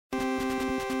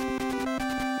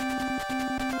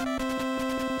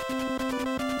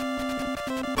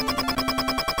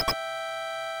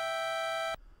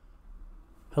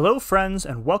Hello friends,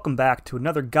 and welcome back to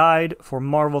another guide for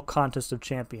Marvel Contest of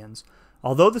Champions.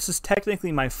 Although this is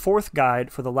technically my fourth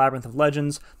guide for the Labyrinth of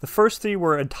Legends, the first three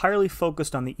were entirely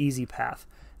focused on the easy path.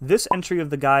 This entry of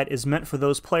the guide is meant for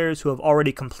those players who have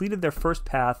already completed their first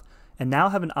path and now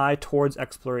have an eye towards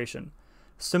exploration.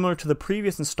 Similar to the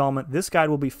previous installment, this guide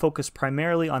will be focused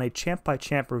primarily on a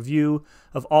champ-by-champ review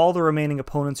of all the remaining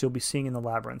opponents you'll be seeing in the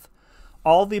Labyrinth.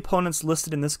 All the opponents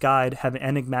listed in this guide have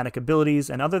enigmatic abilities,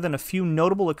 and other than a few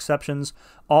notable exceptions,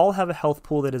 all have a health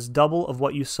pool that is double of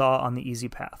what you saw on the easy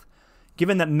path.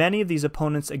 Given that many of these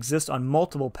opponents exist on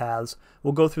multiple paths,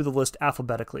 we'll go through the list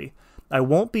alphabetically. I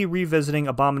won't be revisiting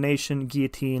Abomination,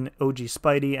 Guillotine, OG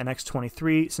Spidey, and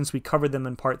X-23 since we covered them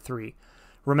in Part 3.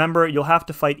 Remember, you'll have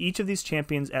to fight each of these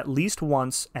champions at least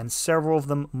once, and several of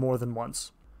them more than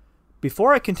once.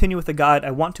 Before I continue with the guide,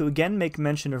 I want to again make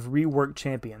mention of Reworked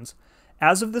Champions.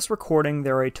 As of this recording,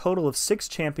 there are a total of 6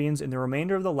 champions in the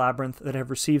remainder of the Labyrinth that have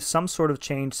received some sort of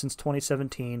change since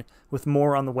 2017, with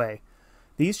more on the way.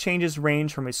 These changes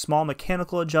range from a small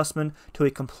mechanical adjustment to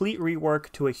a complete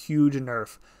rework to a huge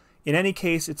nerf. In any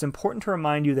case, it's important to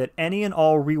remind you that any and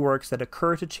all reworks that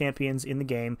occur to champions in the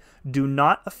game do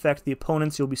not affect the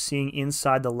opponents you'll be seeing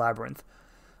inside the Labyrinth.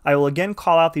 I will again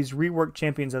call out these reworked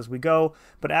champions as we go,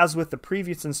 but as with the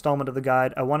previous installment of the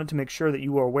guide, I wanted to make sure that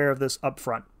you were aware of this up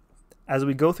front. As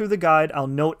we go through the guide, I'll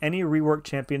note any reworked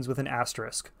champions with an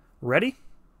asterisk. Ready?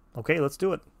 Okay, let's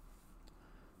do it.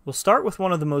 We'll start with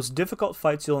one of the most difficult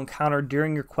fights you'll encounter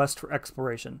during your quest for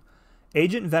exploration.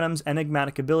 Agent Venom's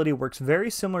enigmatic ability works very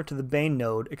similar to the Bane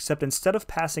node, except instead of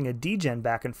passing a degen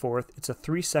back and forth, it's a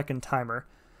 3-second timer.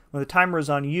 When the timer is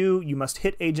on you, you must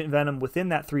hit Agent Venom within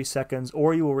that 3 seconds,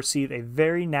 or you will receive a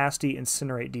very nasty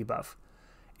Incinerate debuff.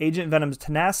 Agent Venom's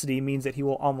tenacity means that he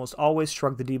will almost always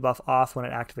shrug the debuff off when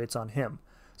it activates on him,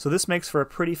 so this makes for a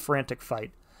pretty frantic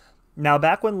fight. Now,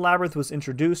 back when Labyrinth was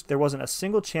introduced, there wasn't a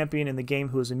single champion in the game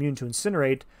who was immune to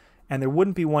Incinerate, and there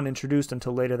wouldn't be one introduced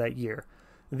until later that year.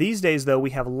 These days, though, we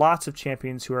have lots of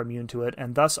champions who are immune to it,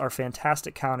 and thus are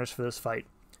fantastic counters for this fight.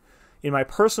 In my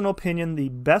personal opinion, the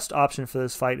best option for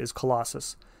this fight is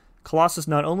Colossus. Colossus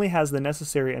not only has the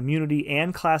necessary immunity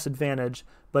and class advantage,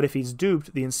 but if he's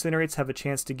duped, the Incinerates have a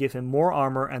chance to give him more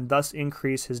armor and thus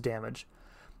increase his damage.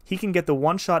 He can get the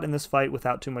one shot in this fight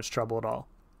without too much trouble at all.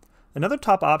 Another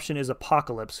top option is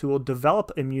Apocalypse, who will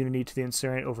develop immunity to the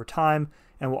Incinerate over time,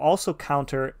 and will also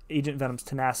counter Agent Venom's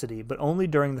tenacity, but only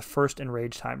during the first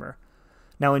Enrage timer.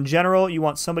 Now in general, you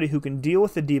want somebody who can deal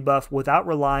with the debuff without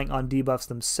relying on debuffs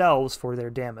themselves for their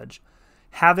damage.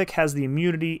 Havoc has the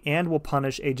immunity and will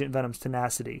punish Agent Venom's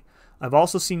tenacity. I've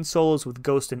also seen solos with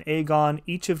Ghost and Aegon,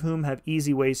 each of whom have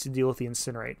easy ways to deal with the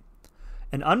Incinerate.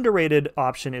 An underrated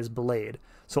option is Blade,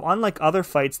 so unlike other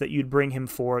fights that you'd bring him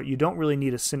for, you don't really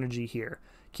need a synergy here.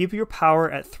 Keep your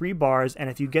power at 3 bars, and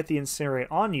if you get the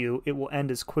Incinerate on you, it will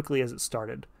end as quickly as it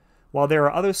started. While there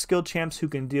are other skilled champs who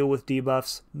can deal with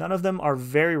debuffs, none of them are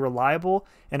very reliable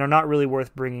and are not really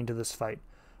worth bringing to this fight.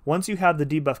 Once you have the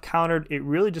debuff countered, it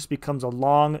really just becomes a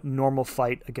long, normal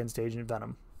fight against Agent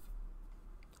Venom.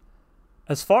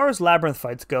 As far as Labyrinth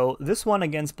fights go, this one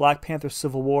against Black Panther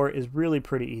Civil War is really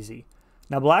pretty easy.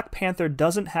 Now, Black Panther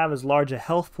doesn't have as large a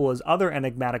health pool as other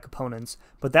enigmatic opponents,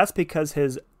 but that's because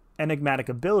his enigmatic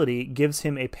ability gives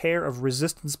him a pair of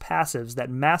resistance passives that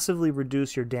massively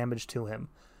reduce your damage to him.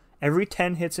 Every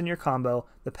 10 hits in your combo,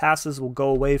 the passives will go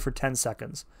away for 10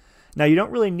 seconds. Now, you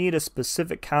don't really need a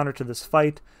specific counter to this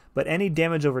fight, but any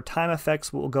damage over time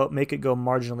effects will make it go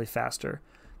marginally faster.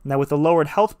 Now, with a lowered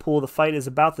health pool, the fight is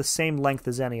about the same length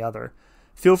as any other.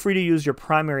 Feel free to use your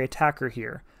primary attacker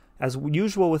here. As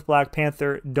usual with Black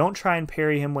Panther, don't try and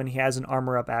parry him when he has an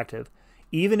armor up active.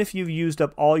 Even if you've used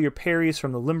up all your parries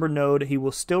from the Limber node, he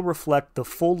will still reflect the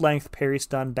full-length parry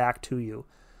stun back to you.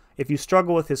 If you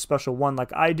struggle with his special 1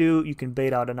 like I do, you can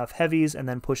bait out enough heavies and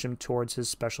then push him towards his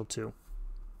special 2.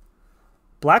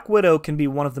 Black Widow can be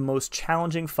one of the most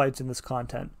challenging fights in this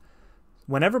content.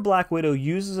 Whenever Black Widow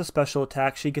uses a special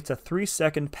attack, she gets a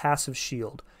 3-second passive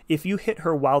shield. If you hit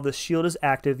her while this shield is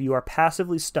active, you are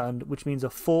passively stunned, which means a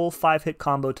full 5-hit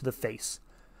combo to the face.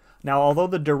 Now, although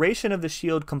the duration of the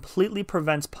shield completely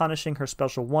prevents punishing her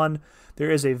special 1, there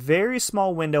is a very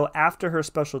small window after her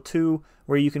special 2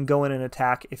 where you can go in and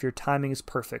attack if your timing is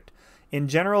perfect. In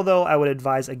general, though, I would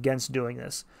advise against doing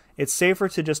this. It's safer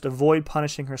to just avoid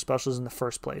punishing her specials in the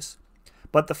first place.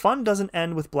 But the fun doesn't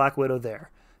end with Black Widow there.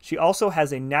 She also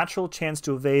has a natural chance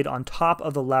to evade on top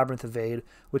of the Labyrinth evade,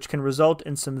 which can result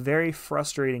in some very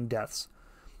frustrating deaths.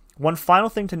 One final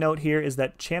thing to note here is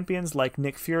that champions like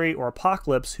Nick Fury or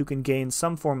Apocalypse who can gain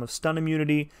some form of stun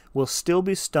immunity will still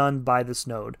be stunned by this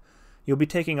node. You'll be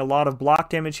taking a lot of block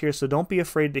damage here, so don't be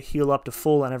afraid to heal up to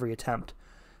full on every attempt.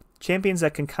 Champions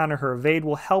that can counter her evade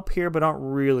will help here, but aren't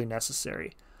really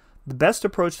necessary. The best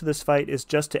approach to this fight is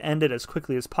just to end it as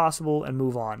quickly as possible and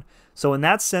move on. So in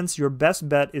that sense, your best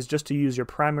bet is just to use your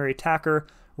primary attacker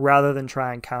rather than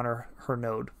try and counter her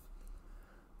node.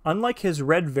 Unlike his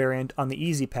red variant on the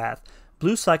easy path,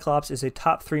 Blue Cyclops is a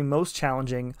top 3 most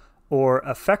challenging, or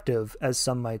effective, as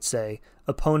some might say,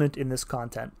 opponent in this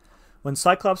content. When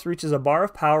Cyclops reaches a bar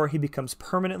of power, he becomes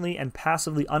permanently and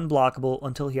passively unblockable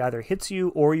until he either hits you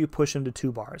or you push him to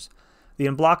 2 bars. The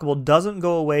unblockable doesn't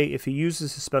go away if he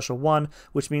uses his special 1,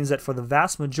 which means that for the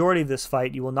vast majority of this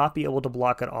fight, you will not be able to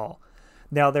block at all.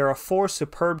 Now, there are 4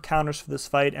 superb counters for this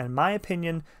fight, and in my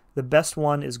opinion, the best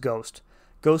one is Ghost.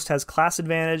 Ghost has class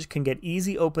advantage, can get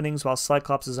easy openings while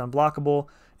Cyclops is unblockable,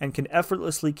 and can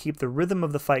effortlessly keep the rhythm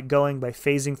of the fight going by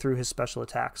phasing through his special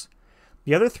attacks.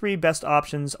 The other 3 best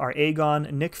options are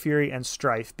Aegon, Nick Fury, and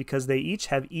Strife, because they each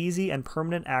have easy and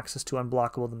permanent access to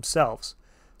unblockable themselves.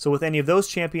 So with any of those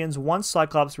champions, once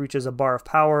Cyclops reaches a bar of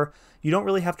power, you don't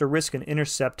really have to risk an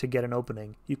intercept to get an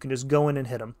opening. You can just go in and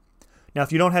hit him. Now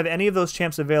if you don't have any of those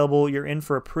champs available, you're in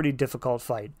for a pretty difficult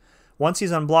fight. Once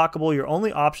he's unblockable, your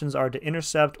only options are to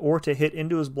intercept or to hit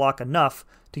into his block enough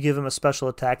to give him a special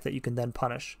attack that you can then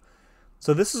punish.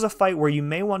 So this is a fight where you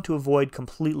may want to avoid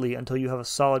completely until you have a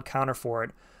solid counter for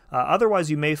it. Otherwise,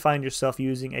 you may find yourself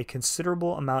using a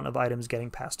considerable amount of items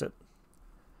getting past it.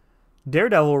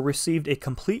 Daredevil received a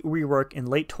complete rework in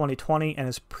late 2020, and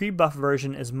his pre-buff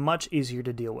version is much easier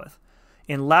to deal with.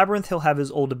 In Labyrinth, he'll have his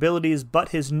old abilities, but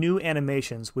his new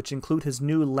animations, which include his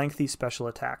new lengthy special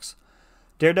attacks.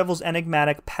 Daredevil's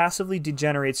Enigmatic passively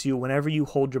degenerates you whenever you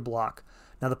hold your block.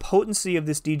 Now the potency of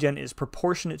this degen is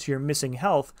proportionate to your missing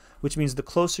health, which means the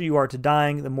closer you are to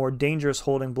dying, the more dangerous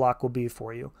holding block will be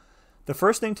for you. The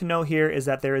first thing to know here is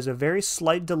that there is a very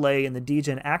slight delay in the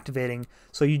degen activating,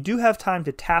 so you do have time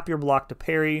to tap your block to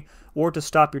parry or to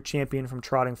stop your champion from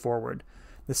trotting forward.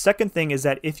 The second thing is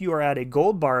that if you are at a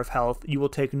gold bar of health, you will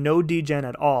take no degen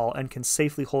at all and can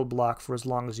safely hold block for as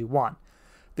long as you want.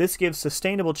 This gives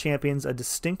sustainable champions a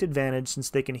distinct advantage since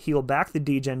they can heal back the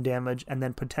degen damage and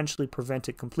then potentially prevent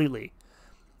it completely.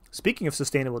 Speaking of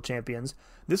sustainable champions,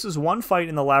 this is one fight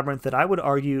in the Labyrinth that I would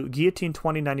argue Guillotine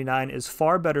 2099 is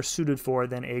far better suited for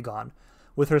than Aegon.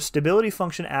 With her stability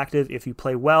function active, if you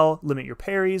play well, limit your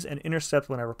parries, and intercept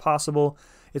whenever possible,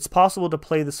 it's possible to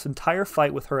play this entire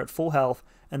fight with her at full health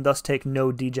and thus take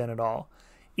no degen at all.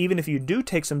 Even if you do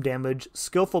take some damage,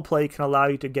 skillful play can allow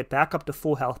you to get back up to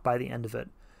full health by the end of it.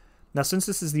 Now since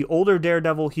this is the older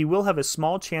Daredevil, he will have a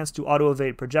small chance to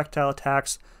auto-evade projectile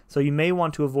attacks, so you may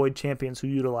want to avoid champions who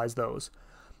utilize those.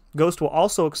 Ghost will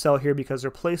also excel here because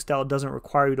her playstyle doesn't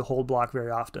require you to hold block very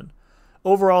often.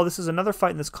 Overall, this is another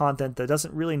fight in this content that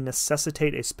doesn't really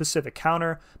necessitate a specific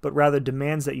counter, but rather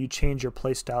demands that you change your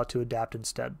playstyle to adapt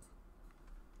instead.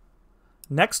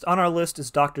 Next on our list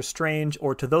is Doctor Strange,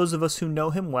 or to those of us who know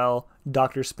him well,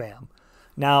 Dr. Spam.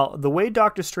 Now, the way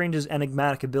Doctor Strange's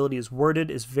enigmatic ability is worded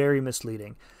is very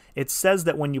misleading. It says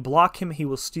that when you block him, he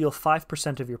will steal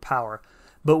 5% of your power,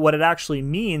 but what it actually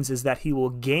means is that he will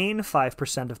gain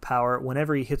 5% of power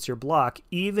whenever he hits your block,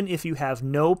 even if you have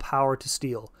no power to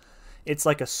steal. It's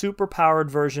like a super-powered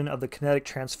version of the kinetic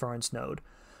transference node.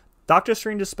 Doctor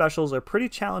Strange's specials are pretty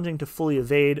challenging to fully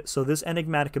evade, so this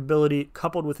enigmatic ability,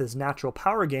 coupled with his natural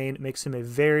power gain, makes him a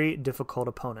very difficult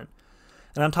opponent.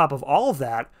 And on top of all of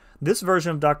that, this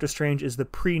version of Doctor Strange is the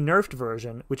pre-nerfed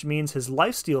version, which means his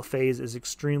lifesteal phase is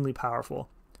extremely powerful.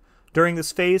 During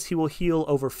this phase, he will heal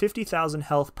over 50,000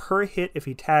 health per hit if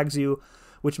he tags you,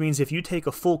 which means if you take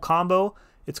a full combo,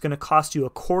 it's going to cost you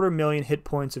 250,000 hit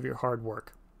points of your hard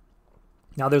work.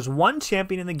 Now there's one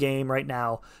champion in the game right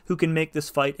now who can make this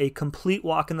fight a complete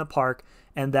walk in the park,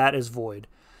 and that is Void.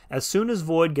 As soon as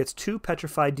Void gets 2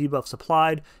 petrified debuffs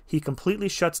applied, he completely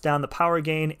shuts down the power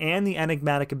gain and the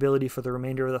enigmatic ability for the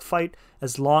remainder of the fight,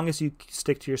 as long as you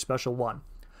stick to your special 1.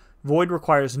 Void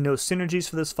requires no synergies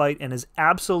for this fight and is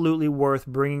absolutely worth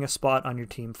bringing a spot on your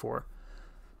team for.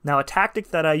 Now a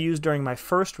tactic that I used during my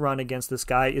first run against this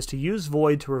guy is to use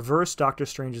Void to reverse Doctor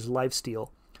Strange's lifesteal.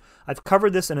 I've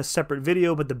covered this in a separate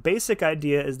video, but the basic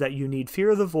idea is that you need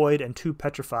Fear of the Void and 2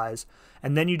 Petrifies,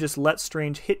 and then you just let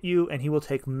Strange hit you and he will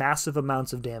take massive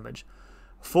amounts of damage.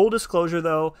 Full disclosure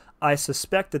though, I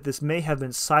suspect that this may have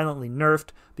been silently nerfed,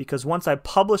 because once I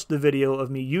published the video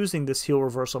of me using this heal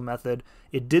reversal method,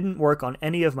 it didn't work on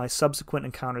any of my subsequent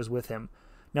encounters with him.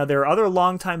 Now there are other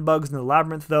long-time bugs in the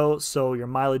Labyrinth though, so your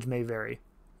mileage may vary.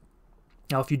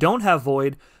 Now if you don't have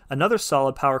Void, another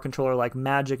solid power controller like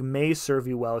Magic may serve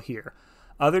you well here.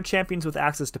 Other champions with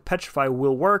access to Petrify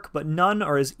will work, but none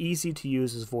are as easy to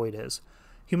use as Void is.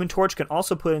 Human Torch can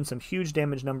also put in some huge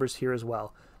damage numbers here as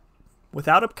well.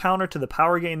 Without a counter to the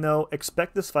power gain though,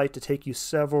 expect this fight to take you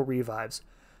several revives.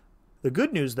 The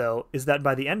good news though, is that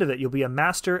by the end of it you'll be a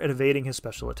master at evading his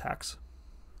special attacks.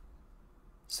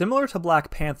 Similar to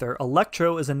Black Panther,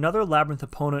 Electro is another Labyrinth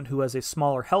opponent who has a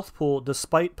smaller health pool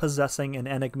despite possessing an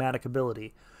enigmatic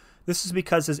ability. This is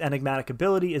because his enigmatic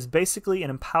ability is basically an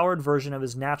empowered version of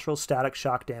his natural static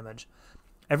shock damage.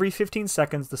 Every 15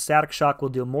 seconds, the static shock will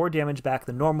deal more damage back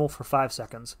than normal for 5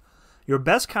 seconds. Your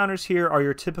best counters here are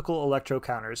your typical Electro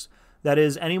counters. That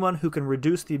is, anyone who can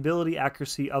reduce the ability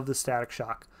accuracy of the static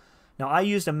shock. Now I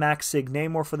used a max sig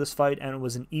Namor for this fight and it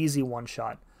was an easy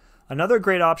one-shot. Another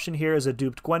great option here is a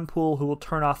duped Gwenpool who will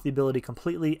turn off the ability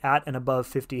completely at and above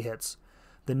 50 hits.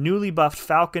 The newly buffed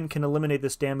Falcon can eliminate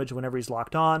this damage whenever he's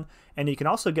locked on, and he can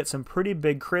also get some pretty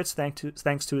big crits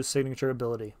thanks to his signature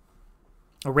ability.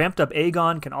 A ramped up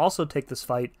Aegon can also take this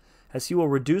fight, as he will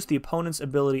reduce the opponent's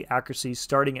ability accuracy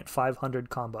starting at 500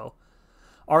 combo.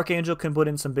 Archangel can put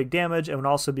in some big damage and would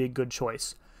also be a good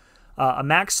choice. A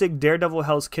max sig Daredevil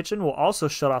Hell's Kitchen will also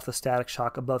shut off the static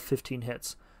shock above 15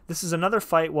 hits. This is another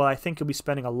fight where I think you'll be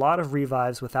spending a lot of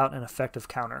revives without an effective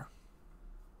counter.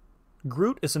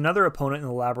 Groot is another opponent in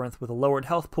the Labyrinth with a lowered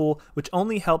health pool, which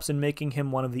only helps in making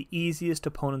him one of the easiest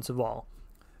opponents of all.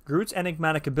 Groot's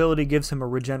enigmatic ability gives him a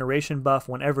regeneration buff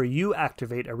whenever you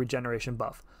activate a regeneration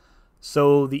buff.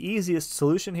 So the easiest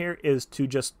solution here is to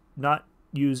just not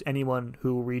use anyone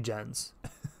who regens.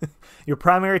 Your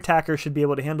primary attacker should be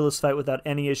able to handle this fight without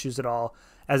any issues at all,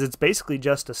 as it's basically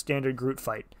just a standard Groot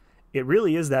fight. It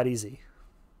really is that easy.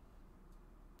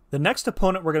 The next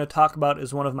opponent we're going to talk about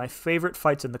is one of my favorite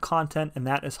fights in the content, and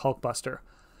that is Hulkbuster.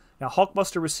 Now,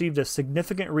 Hulkbuster received a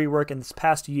significant rework in this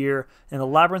past year, and the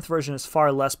Labyrinth version is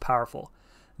far less powerful.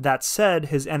 That said,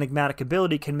 his enigmatic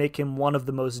ability can make him one of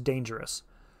the most dangerous.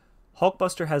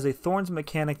 Hulkbuster has a Thorns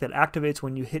mechanic that activates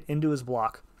when you hit into his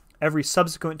block. Every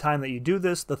subsequent time that you do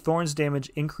this, the Thorns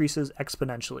damage increases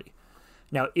exponentially.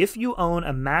 Now, if you own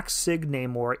a max sig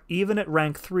Namor, even at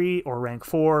rank 3 or rank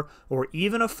 4, or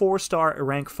even a 4-star at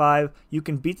rank 5, you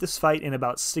can beat this fight in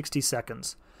about 60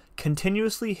 seconds.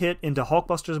 Continuously hit into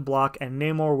Hulkbuster's block and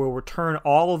Namor will return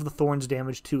all of the Thorns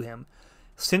damage to him.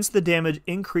 Since the damage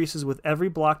increases with every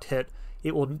blocked hit,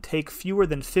 it will take fewer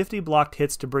than 50 blocked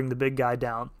hits to bring the big guy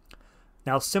down.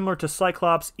 Now, similar to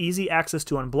Cyclops, easy access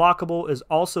to Unblockable is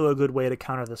also a good way to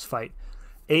counter this fight.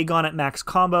 Aegon at max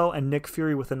combo and Nick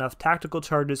Fury with enough tactical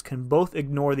charges can both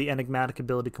ignore the enigmatic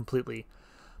ability completely.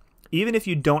 Even if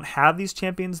you don't have these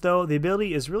champions though, the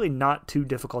ability is really not too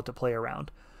difficult to play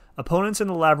around. Opponents in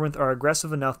the Labyrinth are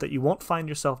aggressive enough that you won't find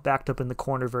yourself backed up in the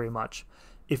corner very much.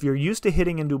 If you're used to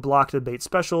hitting into block to bait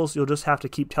specials, you'll just have to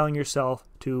keep telling yourself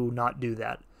to not do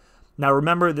that. Now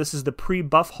remember, this is the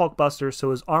pre-buff Hulkbuster,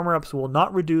 so his armor ups will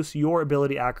not reduce your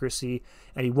ability accuracy,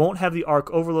 and he won't have the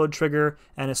arc overload trigger,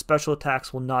 and his special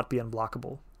attacks will not be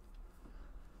unblockable.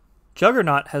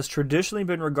 Juggernaut has traditionally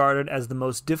been regarded as the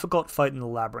most difficult fight in the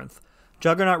Labyrinth.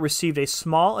 Juggernaut received a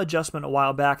small adjustment a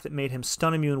while back that made him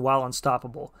stun immune while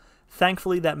unstoppable.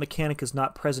 Thankfully that mechanic is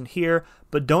not present here,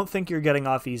 but don't think you're getting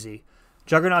off easy.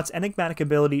 Juggernaut's enigmatic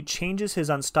ability changes his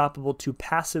unstoppable to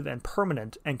passive and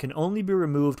permanent and can only be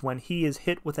removed when he is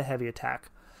hit with a heavy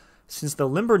attack. Since the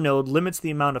Limber node limits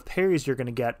the amount of parries you're going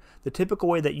to get, the typical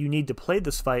way that you need to play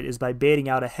this fight is by baiting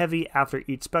out a heavy after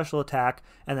each special attack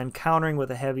and then countering with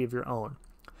a heavy of your own.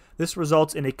 This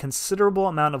results in a considerable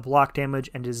amount of block damage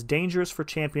and is dangerous for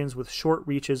champions with short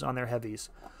reaches on their heavies.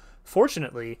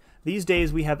 Fortunately, these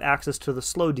days we have access to the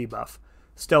slow debuff.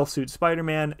 Stealth Suit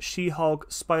Spider-Man,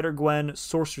 She-Hulk, Spider-Gwen,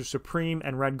 Sorcerer Supreme,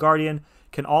 and Red Guardian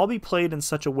can all be played in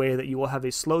such a way that you will have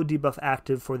a slow debuff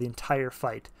active for the entire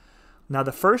fight. Now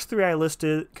the first three I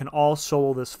listed can all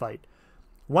solo this fight.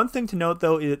 One thing to note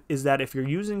though is that if you're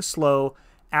using slow,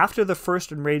 after the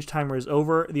first enrage timer is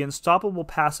over, the unstoppable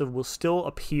passive will still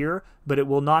appear, but it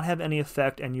will not have any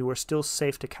effect and you are still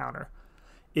safe to counter.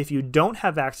 If you don't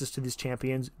have access to these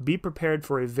champions, be prepared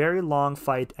for a very long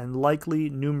fight and likely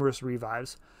numerous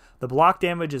revives. The block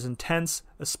damage is intense,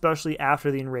 especially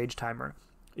after the enrage timer.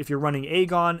 If you're running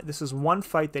Aegon, this is one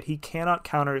fight that he cannot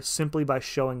counter simply by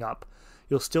showing up.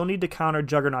 You'll still need to counter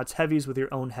Juggernaut's heavies with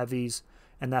your own heavies,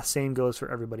 and that same goes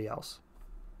for everybody else.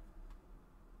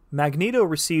 Magneto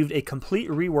received a complete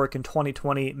rework in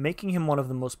 2020, making him one of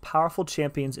the most powerful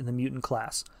champions in the mutant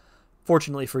class.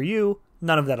 Fortunately for you,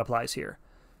 none of that applies here.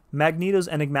 Magneto's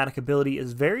enigmatic ability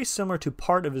is very similar to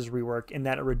part of his rework in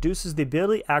that it reduces the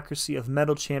ability accuracy of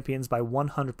metal champions by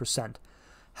 100%.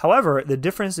 However, the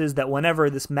difference is that whenever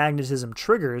this magnetism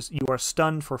triggers, you are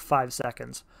stunned for 5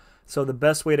 seconds. so the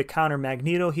best way to counter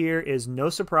Magneto here is, no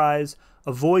surprise,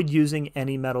 avoid using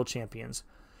any metal champions.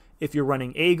 If you're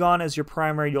running Aegon as your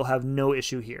primary, you'll have no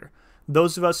issue here.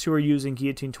 Those of us who are using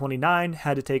Guillotine 29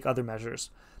 had to take other measures.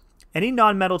 Any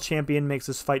non-metal champion makes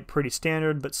this fight pretty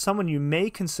standard, but someone you may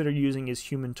consider using is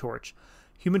Human Torch.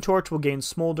 Human Torch will gain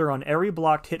Smolder on every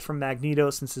blocked hit from Magneto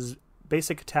since his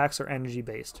basic attacks are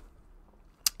energy-based.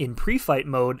 In pre-fight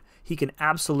mode, he can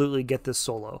absolutely get this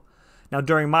solo. Now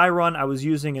during my run, I was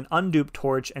using an unduped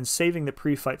Torch and saving the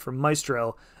pre-fight for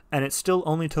Maestro, and it still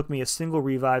only took me a single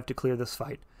revive to clear this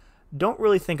fight. Don't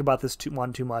really think about this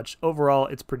one too much. Overall,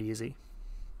 it's pretty easy.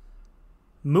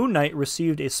 Moon Knight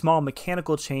received a small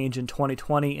mechanical change in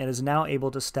 2020 and is now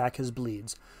able to stack his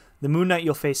bleeds. The Moon Knight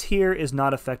you'll face here is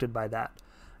not affected by that.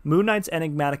 Moon Knight's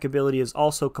enigmatic ability is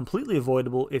also completely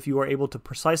avoidable if you are able to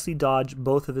precisely dodge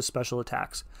both of his special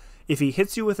attacks. If he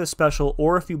hits you with a special,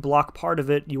 or if you block part of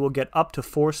it, you will get up to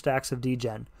 4 stacks of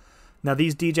degen. Now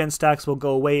these degen stacks will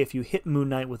go away if you hit Moon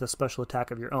Knight with a special attack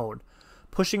of your own.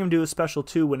 Pushing him to a special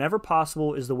 2 whenever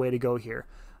possible is the way to go here.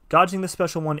 Dodging the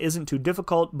special 1 isn't too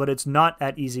difficult, but it's not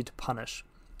that easy to punish.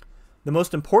 The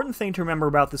most important thing to remember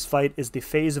about this fight is the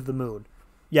phase of the moon.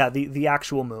 Yeah, the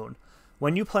actual moon.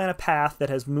 When you plan a path that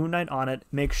has Moon Knight on it,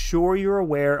 make sure you're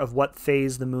aware of what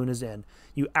phase the moon is in.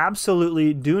 You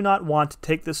absolutely do not want to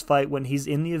take this fight when he's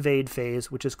in the evade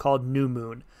phase, which is called New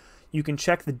Moon. You can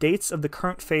check the dates of the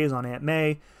current phase on Aunt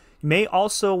May. You may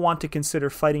also want to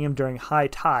consider fighting him during High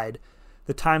Tide,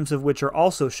 the times of which are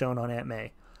also shown on Aunt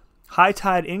May. High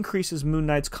Tide increases Moon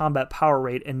Knight's combat power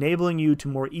rate, enabling you to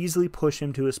more easily push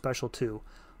him to a special 2.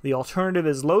 The alternative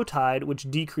is Low Tide,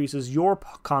 which decreases your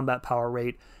combat power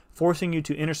rate, forcing you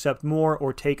to intercept more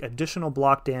or take additional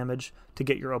block damage to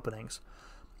get your openings.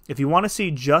 If you want to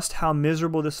see just how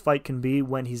miserable this fight can be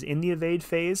when he's in the evade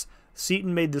phase,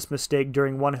 Seaton made this mistake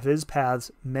during one of his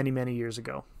paths many years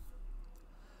ago.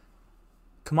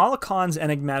 Kamala Khan's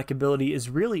enigmatic ability is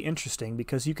really interesting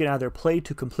because you can either play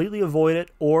to completely avoid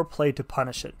it or play to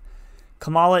punish it.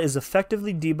 Kamala is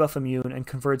effectively debuff immune and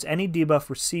converts any debuff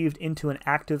received into an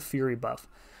active fury buff.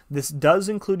 This does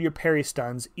include your parry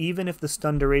stuns, even if the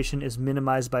stun duration is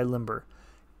minimized by Limber.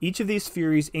 Each of these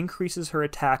furies increases her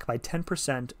attack by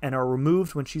 10% and are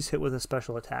removed when she's hit with a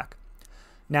special attack.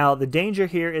 Now, the danger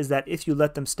here is that if you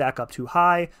let them stack up too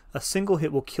high, a single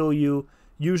hit will kill you,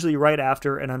 usually right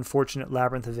after an unfortunate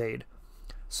Labyrinth evade.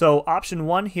 So option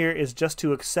 1 here is just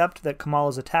to accept that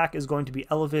Kamala's attack is going to be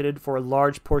elevated for a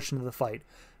large portion of the fight,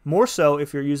 more so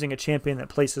if you're using a champion that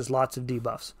places lots of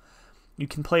debuffs. You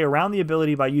can play around the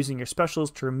ability by using your specials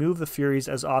to remove the furies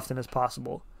as often as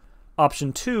possible.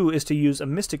 Option 2 is to use a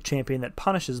Mystic champion that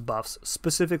punishes buffs,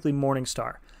 specifically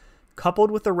Morningstar. Coupled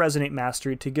with the Resonate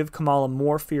Mastery to give Kamala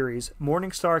more furies,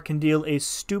 Morningstar can deal a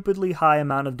stupidly high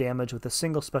amount of damage with a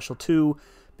single special 2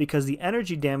 because the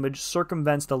energy damage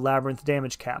circumvents the Labyrinth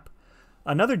damage cap.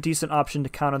 Another decent option to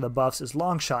counter the buffs is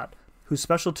Longshot, whose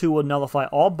special 2 will nullify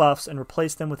all buffs and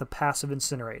replace them with a passive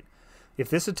Incinerate. If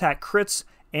this attack crits,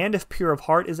 and if Pure of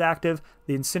Heart is active,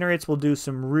 the Incinerates will do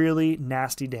some really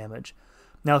nasty damage.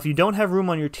 Now if you don't have room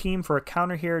on your team for a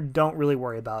counter here, don't really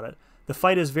worry about it. The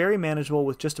fight is very manageable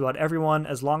with just about everyone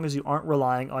as long as you aren't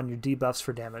relying on your debuffs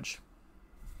for damage.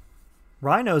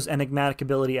 Rhino's enigmatic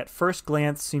ability at first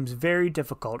glance seems very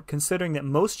difficult considering that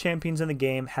most champions in the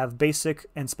game have basic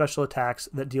and special attacks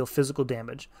that deal physical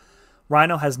damage.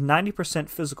 Rhino has 90%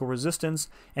 physical resistance,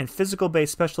 and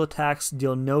physical-based special attacks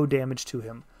deal no damage to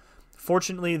him.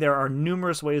 Fortunately, there are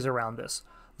numerous ways around this.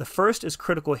 The first is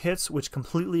critical hits, which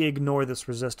completely ignore this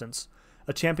resistance.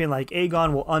 A champion like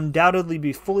Aegon will undoubtedly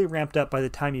be fully ramped up by the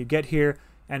time you get here,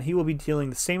 and he will be dealing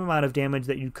the same amount of damage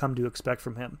that you'd come to expect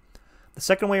from him. The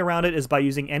second way around it is by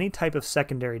using any type of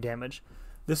secondary damage.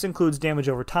 This includes damage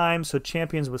over time, so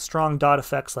champions with strong dot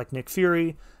effects like Nick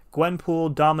Fury,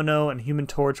 Gwenpool, Domino, and Human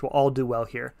Torch will all do well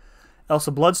here.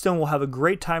 Elsa Bloodstone will have a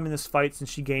great time in this fight since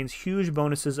she gains huge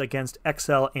bonuses against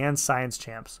XL and Science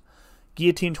champs.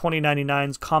 Guillotine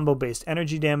 2099's combo-based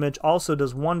energy damage also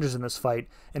does wonders in this fight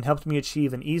and helped me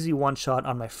achieve an easy one-shot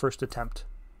on my first attempt.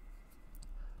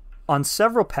 On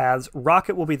several paths,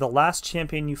 Rocket will be the last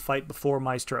champion you fight before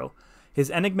Maestro.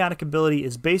 His enigmatic ability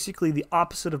is basically the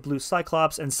opposite of Blue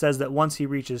Cyclops and says that once he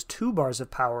reaches 2 bars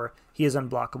of power, he is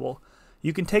unblockable.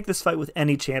 You can take this fight with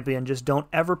any champion, just don't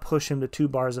ever push him to 2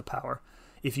 bars of power.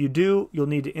 If you do, you'll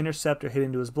need to intercept or hit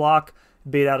into his block,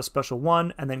 bait out a special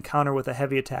 1, and then counter with a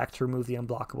heavy attack to remove the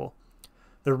unblockable.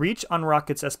 The reach on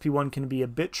Rocket's SP1 can be a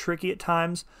bit tricky at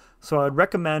times, so I would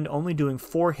recommend only doing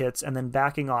 4 hits and then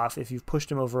backing off if you've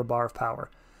pushed him over a bar of power.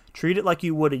 Treat it like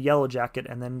you would a Yellow Jacket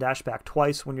and then dash back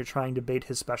twice when you're trying to bait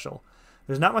his special.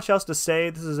 There's not much else to say.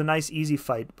 This is a nice easy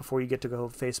fight before you get to go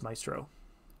face Maestro.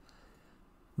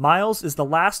 Miles is the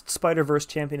last Spider-Verse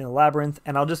champion in the Labyrinth,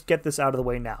 and I'll just get this out of the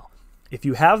way now. If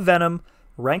you have Venom,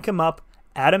 rank him up,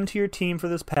 add him to your team for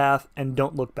this path, and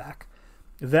don't look back.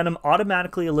 Venom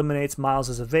automatically eliminates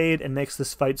Miles' evade and makes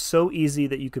this fight so easy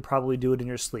that you could probably do it in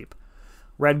your sleep.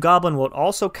 Red Goblin will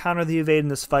also counter the evade in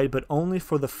this fight, but only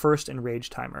for the first enrage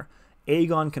timer.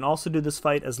 Aegon can also do this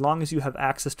fight as long as you have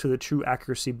access to the true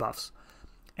accuracy buffs.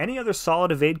 Any other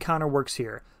solid evade counter works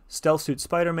here. Stealth Suit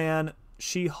Spider-Man,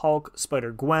 She-Hulk,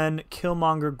 Spider-Gwen,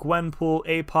 Killmonger, Gwenpool,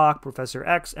 APOC, Professor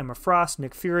X, Emma Frost,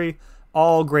 Nick Fury,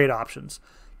 all great options.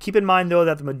 Keep in mind, though,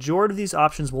 that the majority of these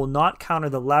options will not counter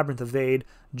the Labyrinth evade,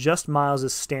 just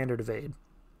Miles' standard evade.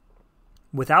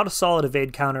 Without a solid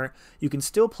evade counter, you can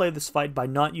still play this fight by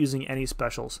not using any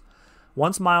specials.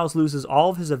 Once Miles loses all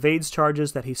of his evades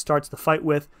charges that he starts the fight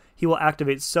with, he will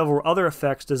activate several other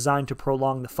effects designed to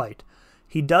prolong the fight.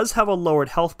 He does have a lowered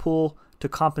health pool to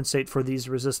compensate for these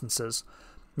resistances.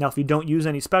 Now, if you don't use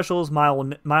any specials,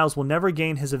 Miles will never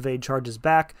gain his evade charges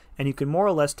back, and you can more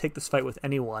or less take this fight with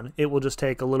anyone. It will just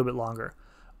take a little bit longer.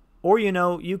 Or,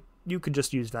 you could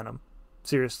just use Venom.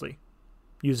 Seriously,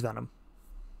 use Venom.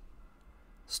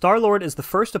 Star-Lord is the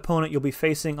first opponent you'll be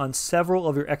facing on several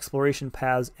of your exploration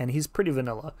paths, and he's pretty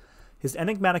vanilla. His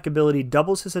enigmatic ability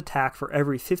doubles his attack for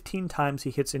every 15 times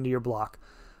he hits into your block.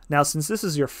 Now, since this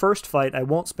is your first fight, I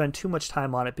won't spend too much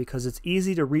time on it because it's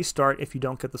easy to restart if you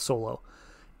don't get the solo.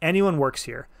 Anyone works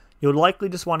here. You'll likely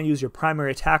just want to use your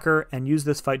primary attacker and use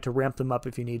this fight to ramp them up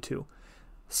if you need to.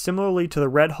 Similarly to the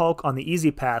Red Hulk on the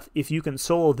easy path, if you can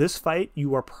solo this fight,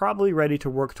 you are probably ready to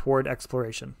work toward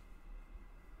exploration.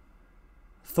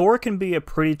 Thor can be a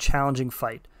pretty challenging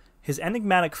fight. His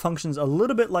enigmatic functions a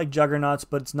little bit like Juggernaut's,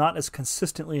 but it's not as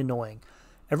consistently annoying.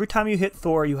 Every time you hit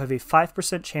Thor, you have a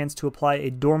 5% chance to apply a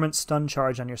dormant stun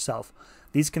charge on yourself.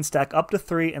 These can stack up to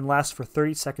 3 and last for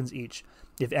 30 seconds each.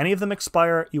 If any of them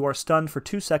expire, you are stunned for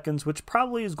 2 seconds, which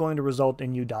probably is going to result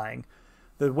in you dying.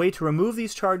 The way to remove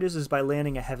these charges is by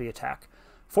landing a heavy attack.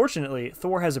 Fortunately,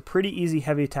 Thor has a pretty easy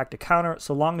heavy attack to counter,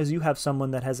 so long as you have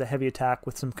someone that has a heavy attack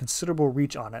with some considerable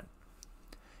reach on it.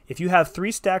 If you have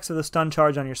 3 stacks of the stun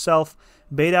charge on yourself,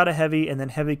 bait out a heavy and then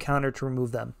heavy counter to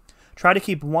remove them. Try to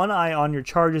keep one eye on your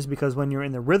charges because when you're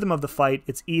in the rhythm of the fight,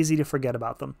 it's easy to forget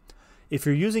about them. If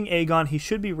you're using Aegon, he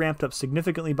should be ramped up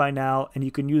significantly by now, and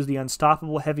you can use the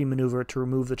Unstoppable Heavy maneuver to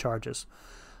remove the charges.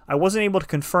 I wasn't able to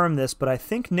confirm this, but I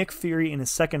think Nick Fury in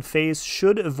his second phase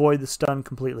should avoid the stun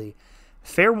completely.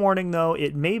 Fair warning though,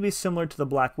 it may be similar to the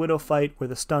Black Widow fight where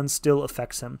the stun still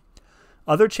affects him.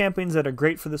 Other champions that are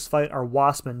great for this fight are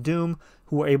Wasp and Doom,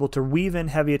 who are able to weave in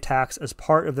heavy attacks as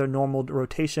part of their normal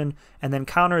rotation and then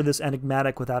counter this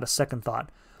enigmatic without a second thought.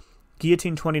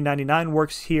 Guillotine 2099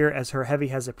 works here as her heavy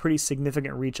has a pretty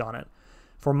significant reach on it.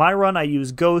 For my run, I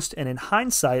use Ghost, and in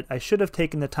hindsight, I should have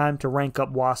taken the time to rank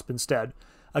up Wasp instead.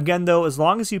 Again though, as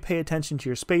long as you pay attention to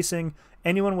your spacing,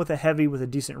 anyone with a heavy with a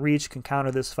decent reach can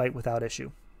counter this fight without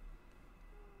issue.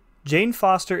 Jane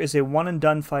Foster is a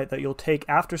one-and-done fight that you'll take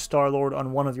after Star-Lord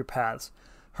on one of your paths.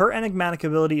 Her enigmatic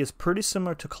ability is pretty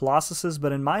similar to Colossus's,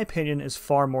 but in my opinion is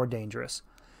far more dangerous.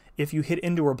 If you hit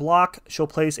into her block, she'll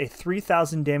place a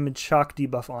 3000 damage shock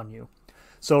debuff on you.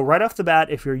 So right off the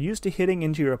bat, if you're used to hitting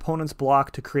into your opponent's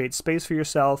block to create space for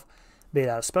yourself, bait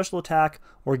out a special attack,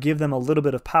 or give them a little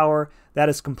bit of power, that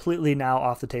is completely now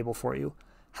off the table for you.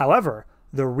 However,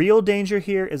 the real danger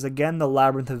here is again the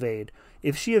Labyrinth evade.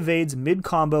 If she evades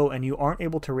mid-combo and you aren't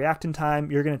able to react in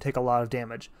time, you're going to take a lot of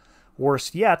damage.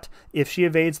 Worse yet, if she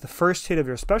evades the first hit of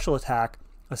your special attack,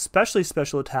 especially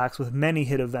special attacks with many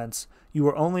hit events, you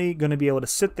are only going to be able to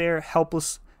sit there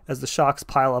helpless as the shocks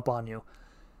pile up on you.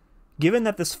 Given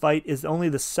that this fight is only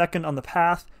the second on the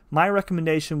path, my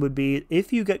recommendation would be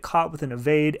if you get caught with an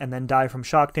evade and then die from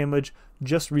shock damage,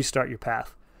 just restart your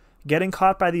path. Getting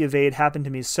caught by the evade happened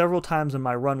to me several times on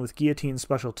my run with Guillotine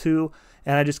Special 2,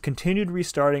 and I just continued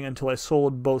restarting until I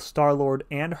soloed both Star-Lord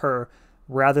and her,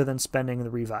 rather than spending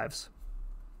the revives.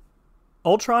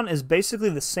 Ultron is basically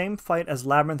the same fight as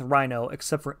Labyrinth Rhino,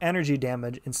 except for energy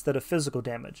damage instead of physical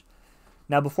damage.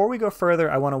 Now before we go further,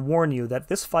 I want to warn you that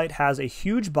this fight has a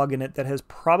huge bug in it that has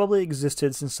probably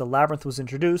existed since the Labyrinth was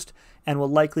introduced, and will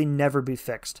likely never be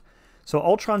fixed. So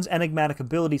Ultron's enigmatic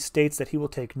ability states that he will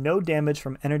take no damage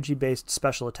from energy-based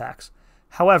special attacks.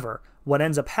 However, what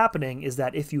ends up happening is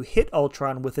that if you hit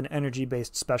Ultron with an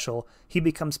energy-based special, he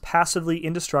becomes passively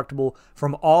indestructible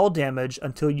from all damage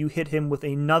until you hit him with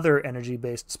another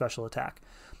energy-based special attack.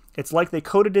 It's like they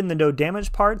coded in the no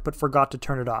damage part, but forgot to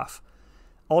turn it off.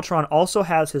 Ultron also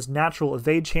has his natural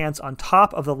evade chance on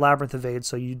top of the Labyrinth evade,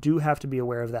 so you do have to be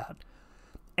aware of that.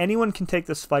 Anyone can take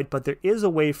this fight, but there is a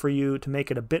way for you to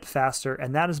make it a bit faster,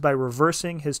 and that is by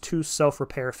reversing his 2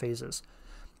 self-repair phases.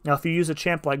 Now, if you use a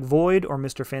champ like Void or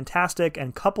Mr. Fantastic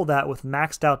and couple that with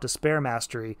maxed out Despair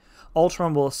Mastery,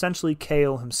 Ultron will essentially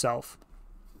KO himself.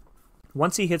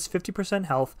 Once he hits 50%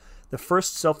 health, the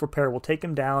first self-repair will take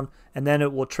him down, and then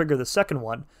it will trigger the second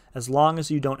one, as long as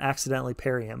you don't accidentally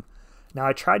parry him. Now,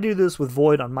 I tried to do this with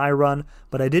Void on my run,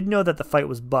 but I did know that the fight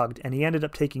was bugged, and he ended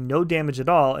up taking no damage at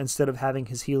all instead of having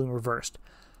his healing reversed.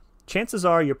 Chances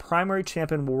are your primary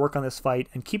champion will work on this fight,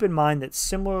 and keep in mind that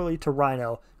similarly to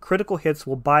Rhino, critical hits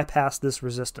will bypass this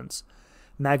resistance.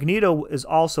 Magneto is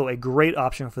also a great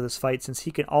option for this fight since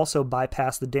he can also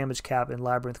bypass the damage cap in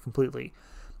Labyrinth completely.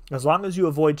 As long as you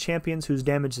avoid champions whose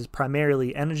damage is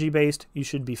primarily energy-based, you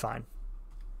should be fine.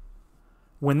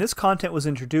 When this content was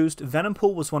introduced,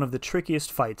 Venompool was one of the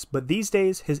trickiest fights, but these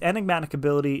days, his enigmatic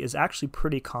ability is actually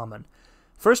pretty common.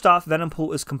 First off,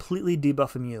 Venompool is completely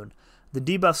debuff immune. The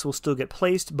debuffs will still get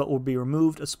placed, but will be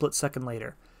removed a split second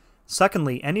later.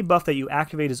 Secondly, any buff that you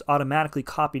activate is automatically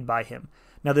copied by him.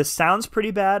 Now this sounds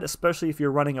pretty bad, especially if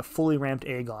you're running a fully ramped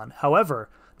Aegon. However,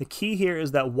 the key here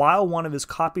is that while one of his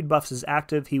copied buffs is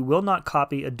active, he will not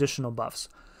copy additional buffs.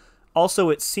 Also,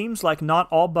 it seems like not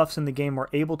all buffs in the game are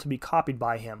able to be copied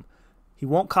by him. He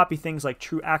won't copy things like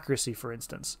True Accuracy, for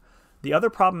instance. The other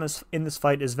problem in this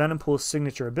fight is Venompool's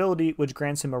signature ability, which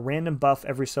grants him a random buff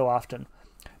every so often.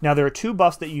 Now, there are 2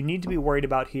 buffs that you need to be worried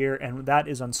about here, and that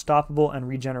is Unstoppable and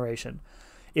Regeneration.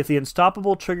 If the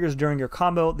Unstoppable triggers during your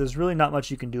combo, there's really not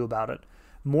much you can do about it.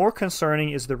 More concerning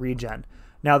is the Regen.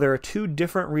 Now, there are 2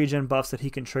 different Regen buffs that he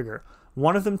can trigger.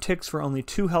 One of them ticks for only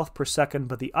 2 health per second,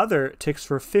 but the other ticks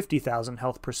for 50,000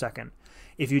 health per second.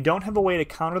 If you don't have a way to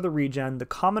counter the regen, the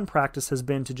common practice has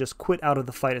been to just quit out of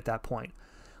the fight at that point.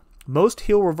 Most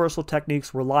heal reversal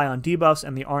techniques rely on debuffs,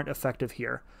 and they aren't effective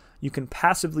here. You can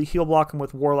passively heal block him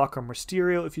with Warlock or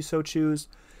Mysterio if you so choose.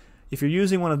 If you're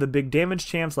using one of the big damage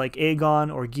champs like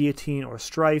Aegon or Guillotine or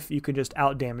Strife, you can just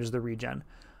out-damage the regen.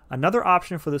 Another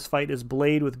option for this fight is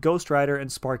Blade with Ghost Rider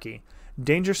and Sparky.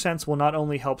 Danger Sense will not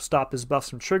only help stop his buffs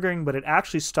from triggering, but it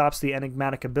actually stops the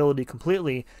enigmatic ability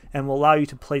completely and will allow you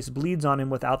to place bleeds on him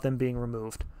without them being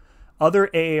removed. Other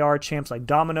AAR champs like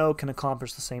Domino can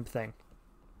accomplish the same thing.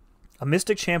 A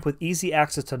Mystic champ with easy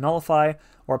access to Nullify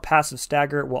or Passive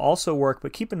Stagger will also work,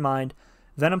 but keep in mind,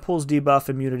 Venompool's debuff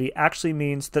immunity actually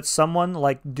means that someone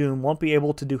like Doom won't be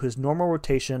able to do his normal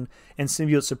rotation, and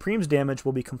Symbiote Supreme's damage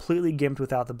will be completely gimped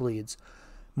without the bleeds.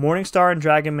 Morningstar and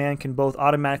Dragon Man can both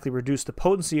automatically reduce the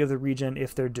potency of the regen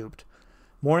if they're duped.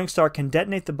 Morningstar can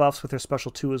detonate the buffs with her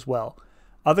special 2 as well.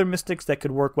 Other mystics that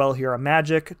could work well here are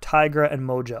Magic, Tigra, and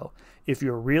Mojo. If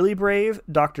you're really brave,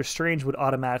 Doctor Strange would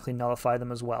automatically nullify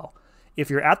them as well. If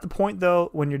you're at the point though,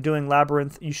 when you're doing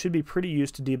Labyrinth, you should be pretty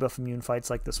used to debuff immune fights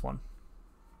like this one.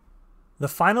 The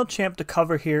final champ to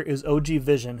cover here is OG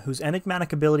Vision, whose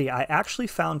enigmatic ability I actually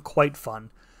found quite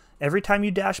fun. Every time you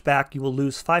dash back, you will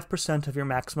lose 5% of your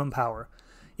maximum power.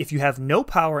 If you have no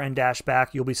power and dash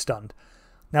back, you'll be stunned.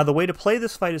 Now the way to play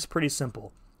this fight is pretty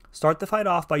simple. Start the fight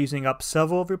off by using up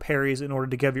several of your parries in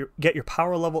order to get your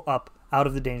power level up out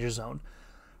of the danger zone.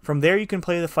 From there you can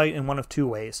play the fight in one of 2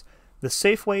 ways. The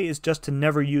safe way is just to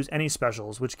never use any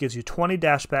specials, which gives you 20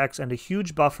 dashbacks and a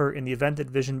huge buffer in the event that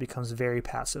Vision becomes very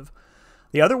passive.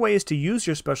 The other way is to use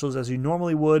your specials as you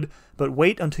normally would, but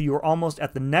wait until you are almost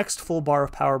at the next full bar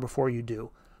of power before you do.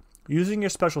 Using your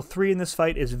special 3 in this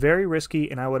fight is very risky,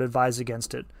 and I would advise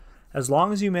against it. As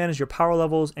long as you manage your power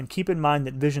levels and keep in mind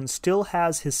that Vision still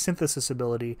has his synthesis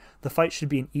ability, the fight should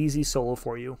be an easy solo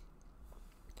for you.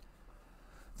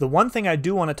 The one thing I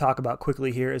do want to talk about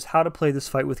quickly here is how to play this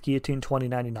fight with Guillotine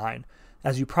 2099.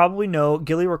 As you probably know,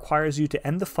 Gilly requires you to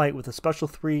end the fight with a special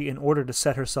 3 in order to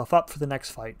set herself up for the next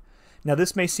fight. Now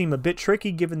this may seem a bit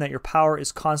tricky given that your power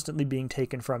is constantly being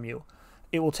taken from you.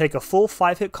 It will take a full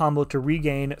 5-hit combo to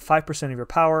regain 5% of your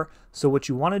power, so what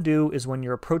you want to do is when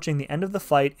you're approaching the end of the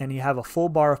fight and you have a full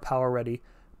bar of power ready,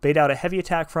 bait out a heavy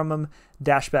attack from him,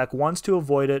 dash back once to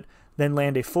avoid it, then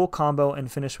land a full combo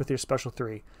and finish with your special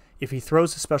 3. If he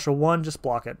throws a special 1, just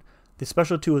block it. The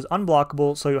special 2 is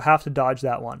unblockable, so you'll have to dodge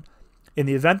that one. In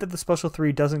the event that the special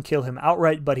 3 doesn't kill him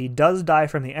outright, but he does die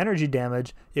from the energy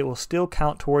damage, it will still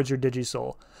count towards your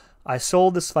Digisoul. I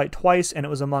sold this fight twice, and it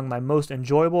was among my most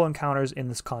enjoyable encounters in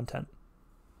this content.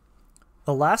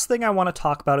 The last thing I want to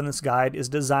talk about in this guide is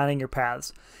designing your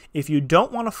paths. If you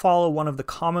don't want to follow one of the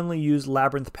commonly used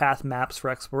Labyrinth path maps for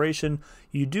exploration,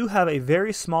 you do have a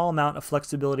very small amount of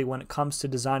flexibility when it comes to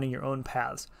designing your own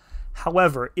paths.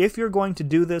 However, if you're going to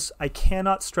do this, I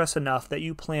cannot stress enough that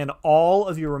you plan all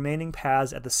of your remaining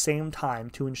paths at the same time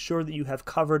to ensure that you have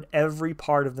covered every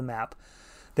part of the map.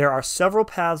 There are several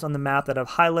paths on the map that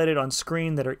I've highlighted on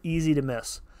screen that are easy to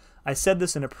miss. I said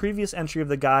this in a previous entry of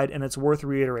the guide, and it's worth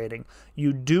reiterating.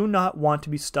 You do not want to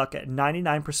be stuck at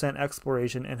 99%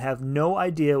 exploration and have no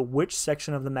idea which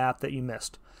section of the map that you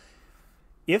missed.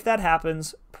 If that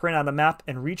happens, print out a map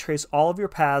and retrace all of your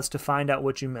paths to find out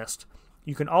what you missed.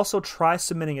 You can also try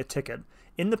submitting a ticket.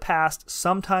 In the past,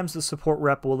 sometimes the support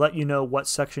rep will let you know what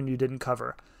section you didn't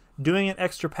cover. Doing an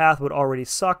extra path would already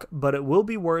suck, but it will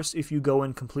be worse if you go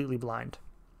in completely blind.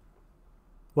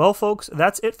 Well folks,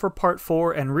 that's it for part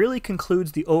 4 and really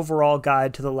concludes the overall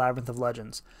guide to the Labyrinth of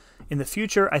Legends. In the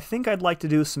future, I think I'd like to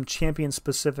do some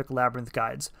champion-specific Labyrinth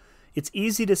guides. It's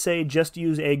easy to say just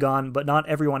use Aegon, but not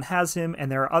everyone has him,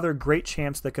 and there are other great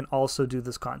champs that can also do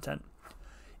this content.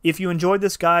 If you enjoyed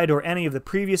this guide or any of the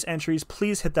previous entries,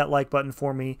 please hit that like button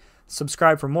for me,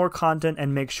 subscribe for more content,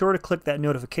 and make sure to click that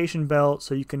notification bell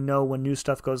so you can know when new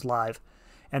stuff goes live.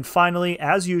 And finally,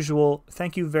 as usual,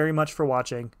 thank you very much for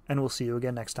watching, and we'll see you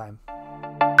again next time.